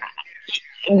 Yeah.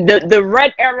 The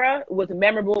red era was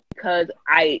memorable because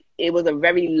it was a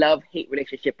very love-hate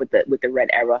relationship with the red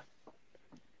era.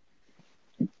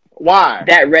 Why?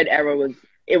 That red era was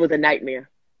a nightmare.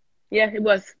 Yeah, it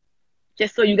was.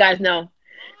 Just so you guys know.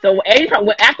 So anytime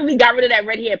after we got rid of that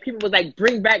red hair, people was like,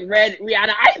 "Bring back red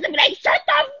Rihanna." I used to be like, "Shut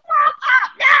the fuck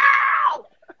up, no!"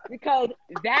 Because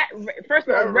that first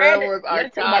of all, red was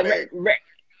iconic.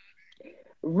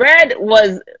 Red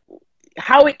was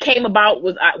how it came about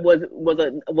was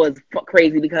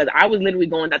crazy because I was literally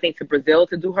going, I think, to Brazil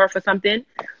to do her for something,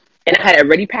 and I had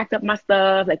already packed up my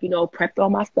stuff, like prepped all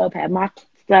my stuff, had my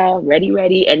stuff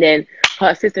ready, and then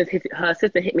her assistant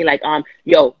hit me like,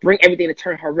 yo, bring everything to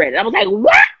turn her red. And I was like,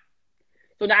 what?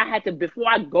 So now I had to, before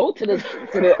I go to the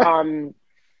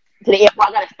airport,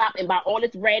 I gotta stop and buy all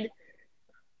this red,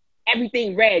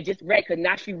 everything red, just red, because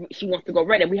now she wants to go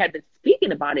red, and we had been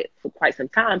speaking about it for quite some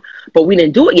time, but we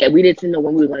didn't do it yet. We didn't know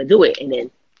when we were going to do it,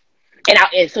 and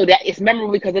so that it's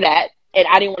memorable because of that. And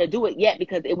I didn't want to do it yet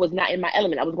because it was not in my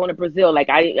element. I was going to Brazil, like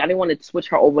I didn't want to switch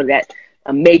her over that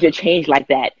a major change like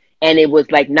that, and it was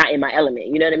like not in my element.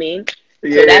 You know what I mean?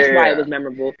 Yeah. So that's why it was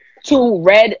memorable. 2,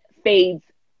 red fades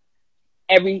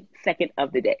every second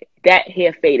of the day. That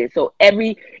hair faded. So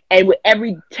with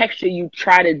every texture you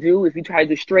try to do, if you try to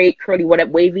do straight, curly,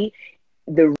 whatever, wavy,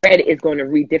 the red is going to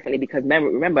read differently because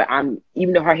remember,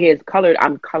 even though her hair is colored,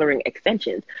 I'm coloring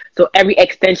extensions. So every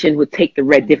extension would take the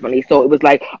red differently. So it was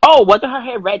like, oh, wasn't her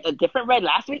hair red a different red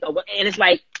last week? And it's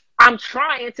like, I'm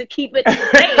trying to keep it the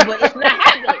same, but it's not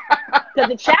happening because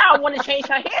the child want to change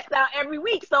her hairstyle every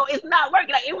week, so it's not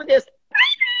working. Like it was just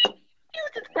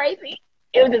crazy.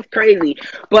 It was just crazy.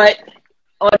 But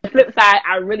on the flip side,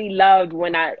 I really loved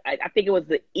when I think it was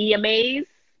the EMAs,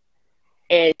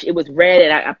 and it was red,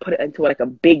 and I put it into like a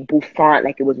big bouffant,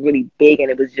 like it was really big, and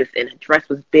it was just, and the dress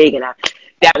was big, and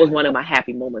that was one of my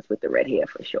happy moments with the red hair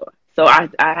for sure. So I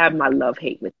have my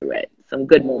love-hate with the red. Some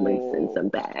good moments and some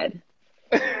bad.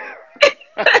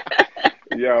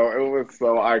 Yo, it was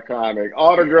so iconic.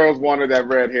 All the girls wanted that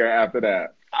red hair after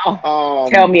that. Oh,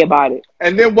 tell me about it.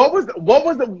 And then what was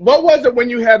it when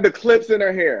you had the clips in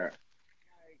her hair?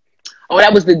 Oh,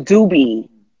 that was the doobie.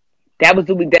 That was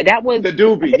doobie. That was the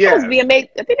doobie. Yeah, that was VMA.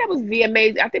 I think that was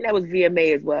VMA. I think that was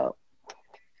VMA as well.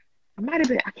 It might have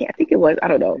been. I think it was. I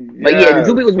don't know. But yeah, the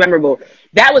doobie was memorable.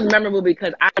 That was memorable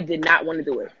because I did not want to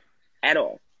do it at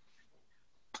all.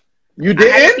 You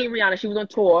didn't? I hadn't seen Rihanna. She was on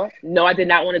tour. No, I did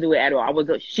not want to do it at all.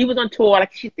 She was on tour.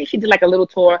 Like she did like a little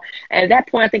tour. And at that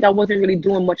point, I think I wasn't really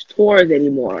doing much tours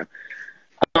anymore.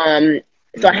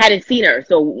 So I hadn't seen her.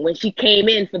 So when she came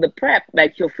in for the prep,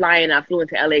 like she'll fly in. I flew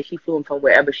into LA. She flew in from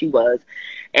wherever she was.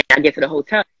 And I get to the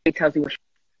hotel. She tells me,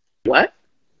 what?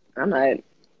 I'm like,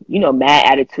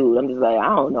 mad attitude. I'm just like,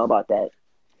 I don't know about that.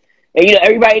 And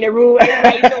everybody in the room,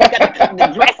 everybody got the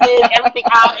dresses, everything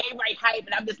out, everybody hype,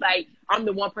 and I'm just like, I'm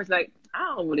the one person like,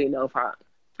 I don't really know if I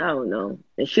don't know.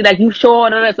 And she's like, you sure?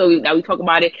 So now we talk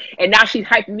about it, and now she's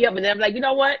hyping me up, and then I'm like, you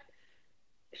know what?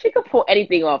 She could pull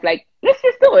anything off. Like, let's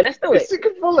just do it. Let's do it. She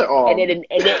could pull it off. And then,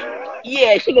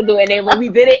 yeah, she could do it. And then when we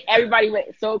did it, everybody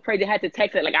went so crazy. I had to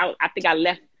text her. Like, I think I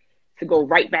left to go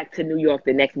right back to New York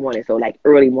the next morning. So like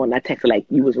early morning, I texted her like,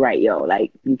 you was right, yo.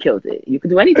 Like, you killed it. You could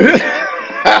do anything.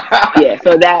 Yeah,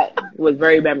 so that was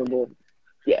very memorable.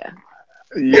 Yeah.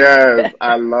 Yes,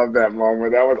 I love that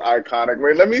moment. That was iconic.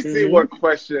 Wait, let me see what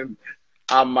question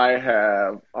I might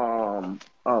have. Oh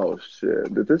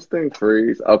shit! Did this thing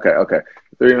freeze? Okay. I can't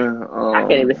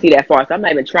even see that far, so I'm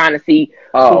not even trying to see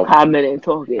who commented and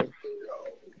talking.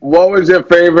 What was your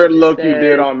favorite look you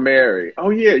did on Mary?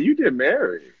 Oh yeah, you did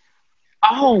Mary.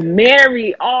 Oh,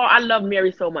 Mary. Oh, I love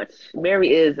Mary so much.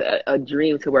 Mary is a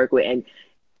dream to work with, and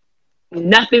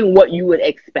nothing what you would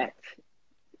expect.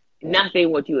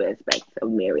 Nothing what you would expect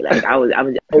of Mary. Like I was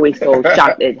always so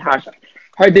shocked at how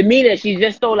her demeanor. She's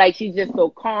just so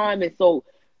calm and so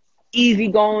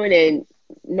easygoing and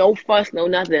no fuss, no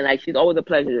nothing. Like she's always a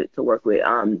pleasure to work with.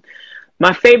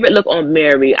 My favorite look on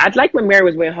Mary. I'd like when Mary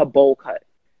was wearing her bowl cut.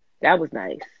 That was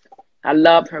nice. I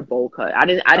loved her bowl cut. I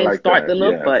didn't like start that. the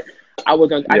look, Yes. but I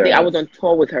was on. I think I Yes. was on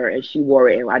tour with her, and she wore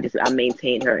it, and I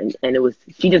maintained her, and it was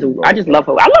she just. I just Rosa. love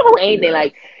her. I love her with anything. Yes.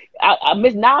 Like I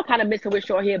miss now. I kind of miss her with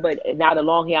short hair, but now the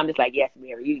long hair, I'm just like, yes,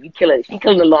 Mary, you killing it. She's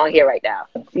killing the long hair right now.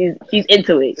 She's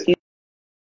into it.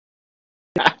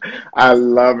 I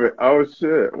love it. Oh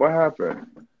shit. What happened?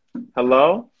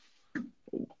 Hello?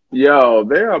 Yo,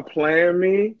 they are playing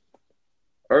me.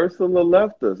 Ursula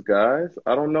left us, guys.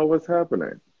 I don't know what's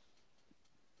happening.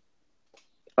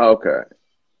 Okay.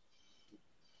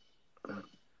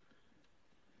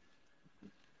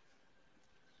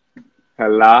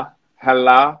 Hello?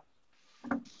 Hello?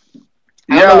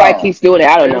 I don't know why it Yo, keeps doing it.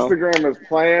 I don't know. Instagram is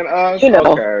playing us. You know.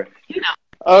 Okay.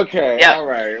 Okay, Yep. all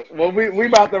right. Well, we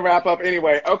about to wrap up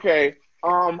anyway. Okay.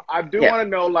 I do Yep. want to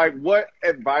know, like, what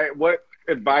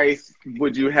advice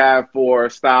would you have for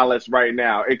stylists right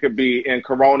now? It could be in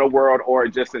Corona world or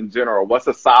just in general. What's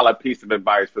a solid piece of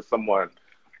advice for someone,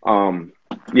 um,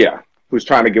 yeah, who's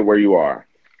trying to get where you are?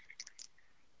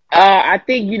 I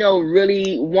think,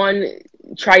 really one,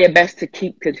 try your best to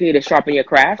continue to sharpen your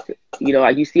craft.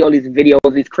 Like you see all these videos,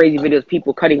 these crazy videos,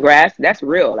 people cutting grass. That's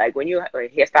real. Like when you're a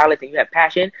hairstylist and you have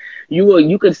passion,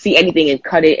 you could see anything and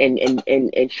cut it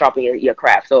and sharpen your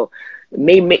craft. So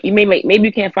maybe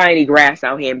you can't find any grass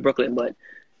out here in Brooklyn, but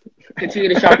continue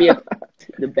to sharpen your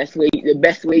the best way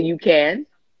you can.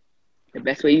 The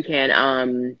best way you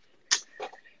can.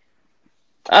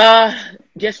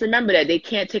 Just remember that they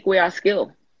can't take away our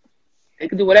skill. They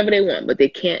can do whatever they want, but they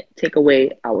can't take away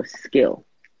our skill.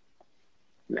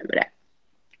 Remember that.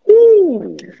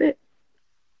 Ooh, That's it.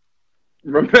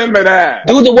 remember that.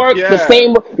 Do the work the Yeah.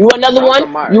 same. You want another Drop the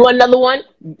one? mic. You want another one?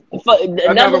 For another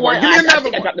Another one. one. Give me I another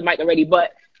think I one. dropped the mic already,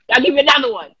 but I'll give you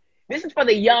another one. This is for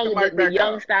the Pick the young, mic the back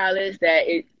young up. stylists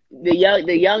the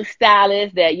young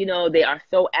stylists that they are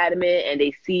so adamant and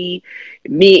they see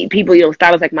me people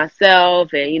stylists like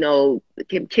myself and the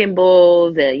Kim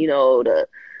Kimballs and the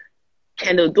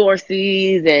Kendall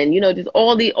Dorsey's and just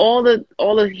all the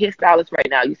hairstylists right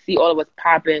now. You see all of us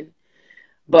popping,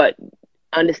 but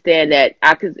understand that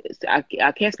I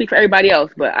can't speak for everybody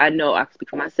else, but I know I can speak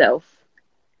for myself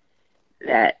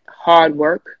that hard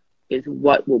work is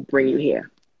what will bring you here.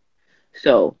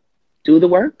 So do the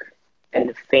work and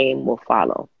the fame will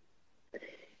follow.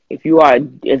 If your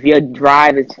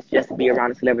drive is just to be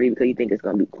around a celebrity because you think it's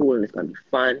gonna be cool and it's gonna be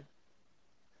fun,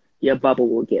 your bubble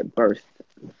will get burst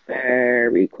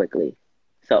very quickly.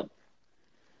 So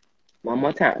one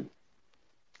more time.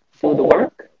 Do the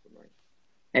work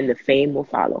and the fame will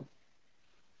follow.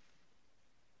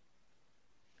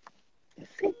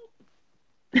 That's it.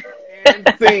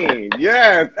 And scene.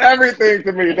 Yes, everything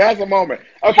to me. That's a moment.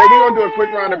 Okay, we're gonna do a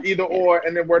quick round of either or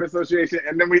and then word association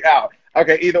and then we out.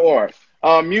 Okay, either or.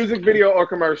 Music video or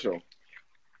commercial?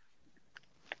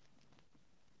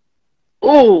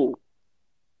 Ooh.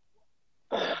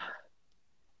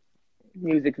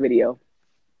 Music video.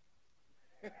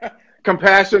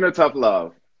 Compassion or tough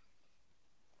love?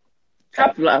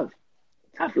 Tough love.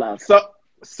 Tough love.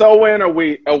 Sew in a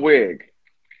wig?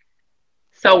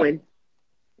 Sewing.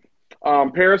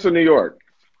 Paris or New York?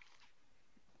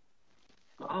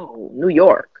 Oh, New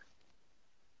York.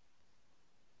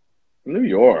 New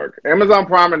York. Amazon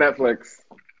Prime or Netflix?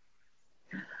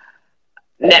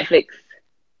 Netflix.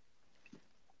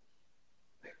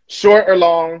 Short or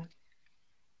long?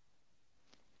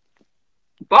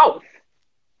 Both.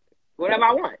 Whatever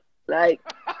I want. Like,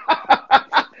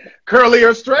 Curly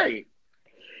or straight?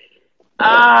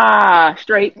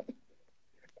 straight.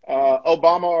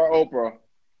 Obama or Oprah?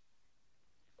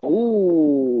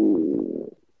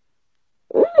 Ooh.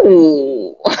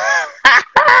 Ooh.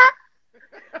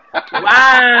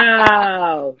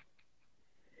 Wow.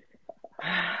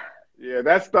 Yeah,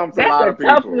 that stumps a That's lot a of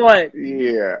people. tough one.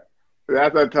 Yeah,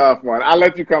 that's a tough one. I'll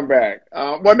let you come back.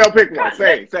 Well, no, pick one.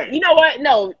 Say. You know what?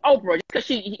 No, Oprah, because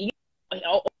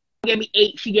Oprah gave me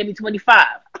 8, she gave me 25.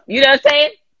 You know what I'm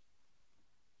saying?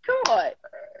 Come on.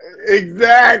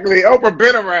 Exactly. Oprah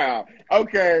been around.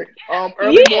 Okay.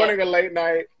 Early Yeah. morning or late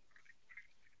night?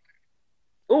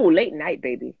 Ooh, late night,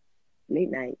 baby. Late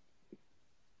night.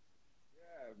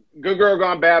 Good girl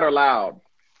gone bad or loud?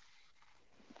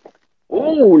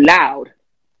 Ooh, loud.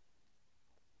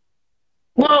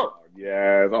 Well,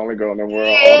 Yes, only girl in the world,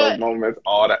 all Yeah. those moments,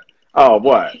 all that. Oh,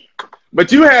 what?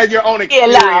 But you had your own Yeah,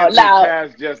 experiences loud.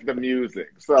 past just the music.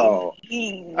 So,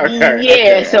 Yeah, so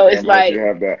okay, it's I'm gonna let you like,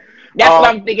 have that. that's what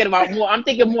I'm thinking about more. I'm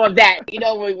thinking more of that. You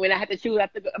know, when I have to choose, I'm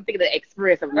thinking of the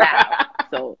experience of loud.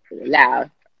 So, loud.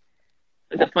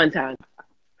 It's a fun time.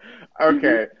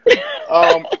 Okay.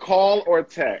 Call or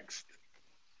text?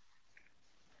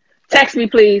 Text me,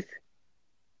 please.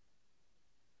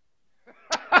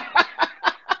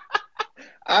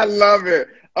 I love it.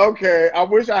 Okay, I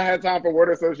wish I had time for word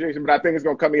association, but I think it's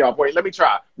gonna cut me off. Wait, let me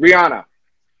try. Rihanna.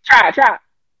 Try.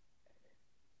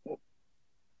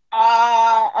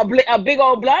 A big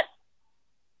old blunt.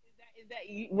 Is that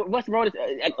what's wrong?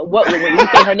 What when you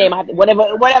say her name? I have to,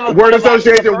 whatever. Word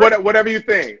association. Whatever you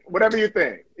think. Whatever you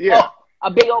think. Yeah. Oh,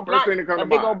 a big old First blunt. thing to come A to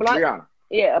big mind. old blunt. Rihanna.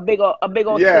 Yeah, a big old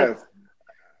stick. Yes.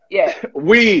 Yeah.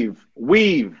 Weave.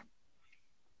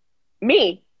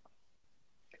 Me.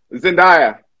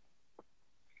 Zendaya.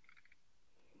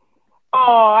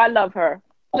 Oh, I love her.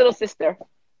 Little sister.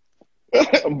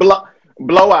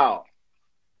 Blowout.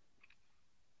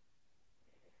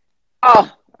 Oh,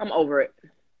 I'm over it.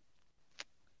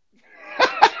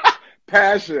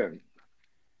 Passion.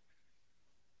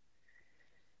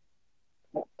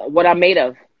 What I'm made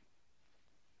of.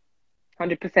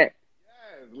 100%. Yes.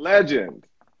 Legend.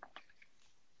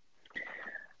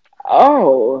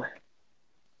 Oh.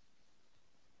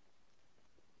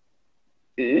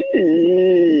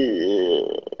 Ooh.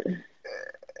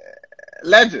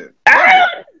 Legend. Ah!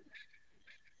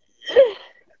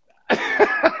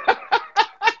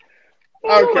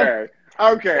 Okay.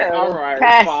 All right.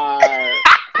 Pass. Fine.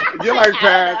 You like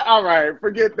pass? All right.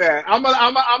 Forget that.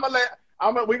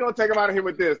 We're gonna take him out of here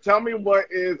with this. Tell me what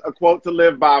is a quote to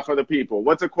live by for the people.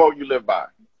 What's a quote you live by?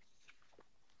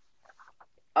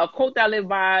 A quote that I live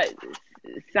by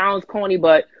sounds corny,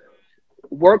 but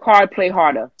work hard, play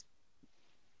harder.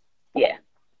 Yeah.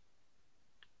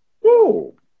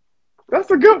 Ooh, that's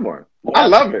a good one. Yep. I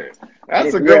love it.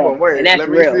 That's a good real. one. Wait, let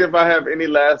me see if I have any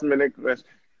last minute questions.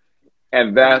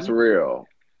 And that's real.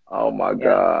 Oh my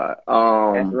God.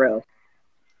 That's real.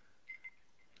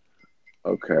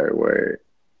 Okay, wait.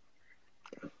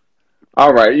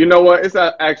 All right. You know what? It's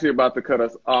actually about to cut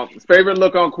us. Favorite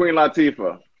look on Queen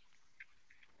Latifah?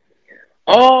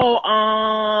 Oh,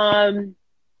 I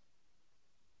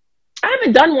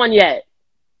haven't done one yet.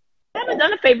 I haven't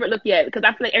done a favorite look yet because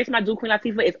I feel like every time I do Queen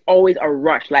Latifah, it's always a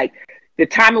rush. Like the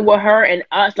timing with her and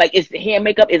us, like it's hair and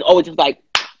makeup is always just like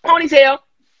ponytail.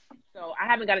 So I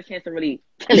haven't got a chance to really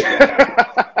kill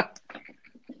it.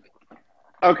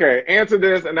 Okay, answer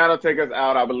this and that'll take us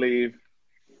out, I believe.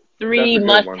 3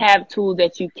 must-have tools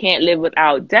that you can't live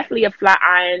without. Definitely a flat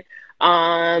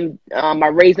iron, my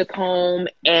razor comb,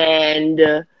 and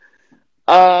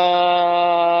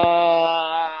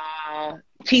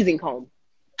cheesing comb.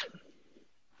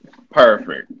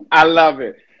 Perfect. I love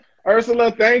it.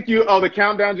 Ursula, thank you. Oh, the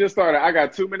countdown just started. I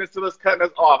got 2 minutes till it's cutting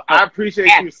us off. I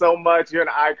appreciate you so much. You're an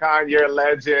icon. You're a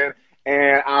legend.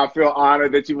 And I feel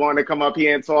honored that you wanted to come up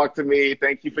here and talk to me.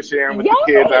 Thank you for sharing with the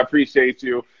kids. I appreciate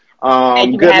you.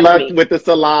 Good luck with the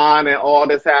salon and all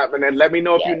that's happening. Let me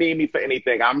know if you need me for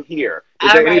anything. I'm here.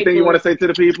 Is there anything you want to say to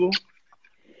the people?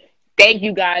 Thank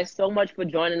you guys so much for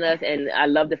joining us. And I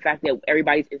love the fact that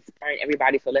everybody's inspiring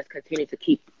everybody. So let's continue to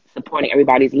keep supporting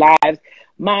everybody's lives.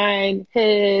 Mine,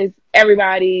 his,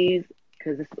 everybody's.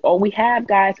 Because it's all we have,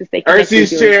 guys, to stay connected.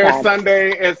 Ursy's Chair,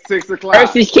 Sunday at 6 o'clock.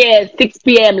 Ursy's Chair, 6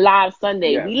 p.m. live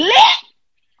Sunday. Yeah. We lit!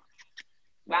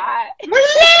 Bye. We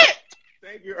lit!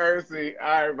 Thank you, Ursy.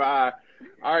 All right, bye.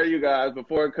 All right, you guys,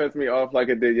 before it cuts me off like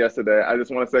it did yesterday, I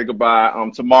just want to say goodbye.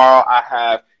 Tomorrow I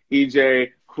have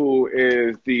EJ, who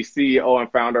is the CEO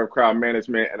and founder of Crowd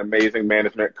Management, an amazing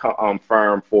management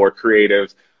firm for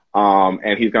creatives.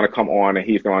 And he's going to come on and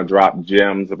he's going to drop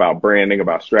gems about branding,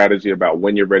 about strategy, about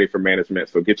when you're ready for management.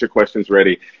 So get your questions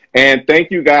ready. And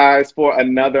thank you guys for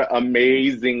another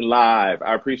amazing live.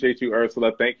 I appreciate you,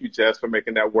 Ursula. Thank you, Jess, for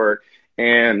making that work.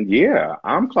 And yeah,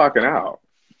 I'm clocking out.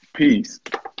 Peace.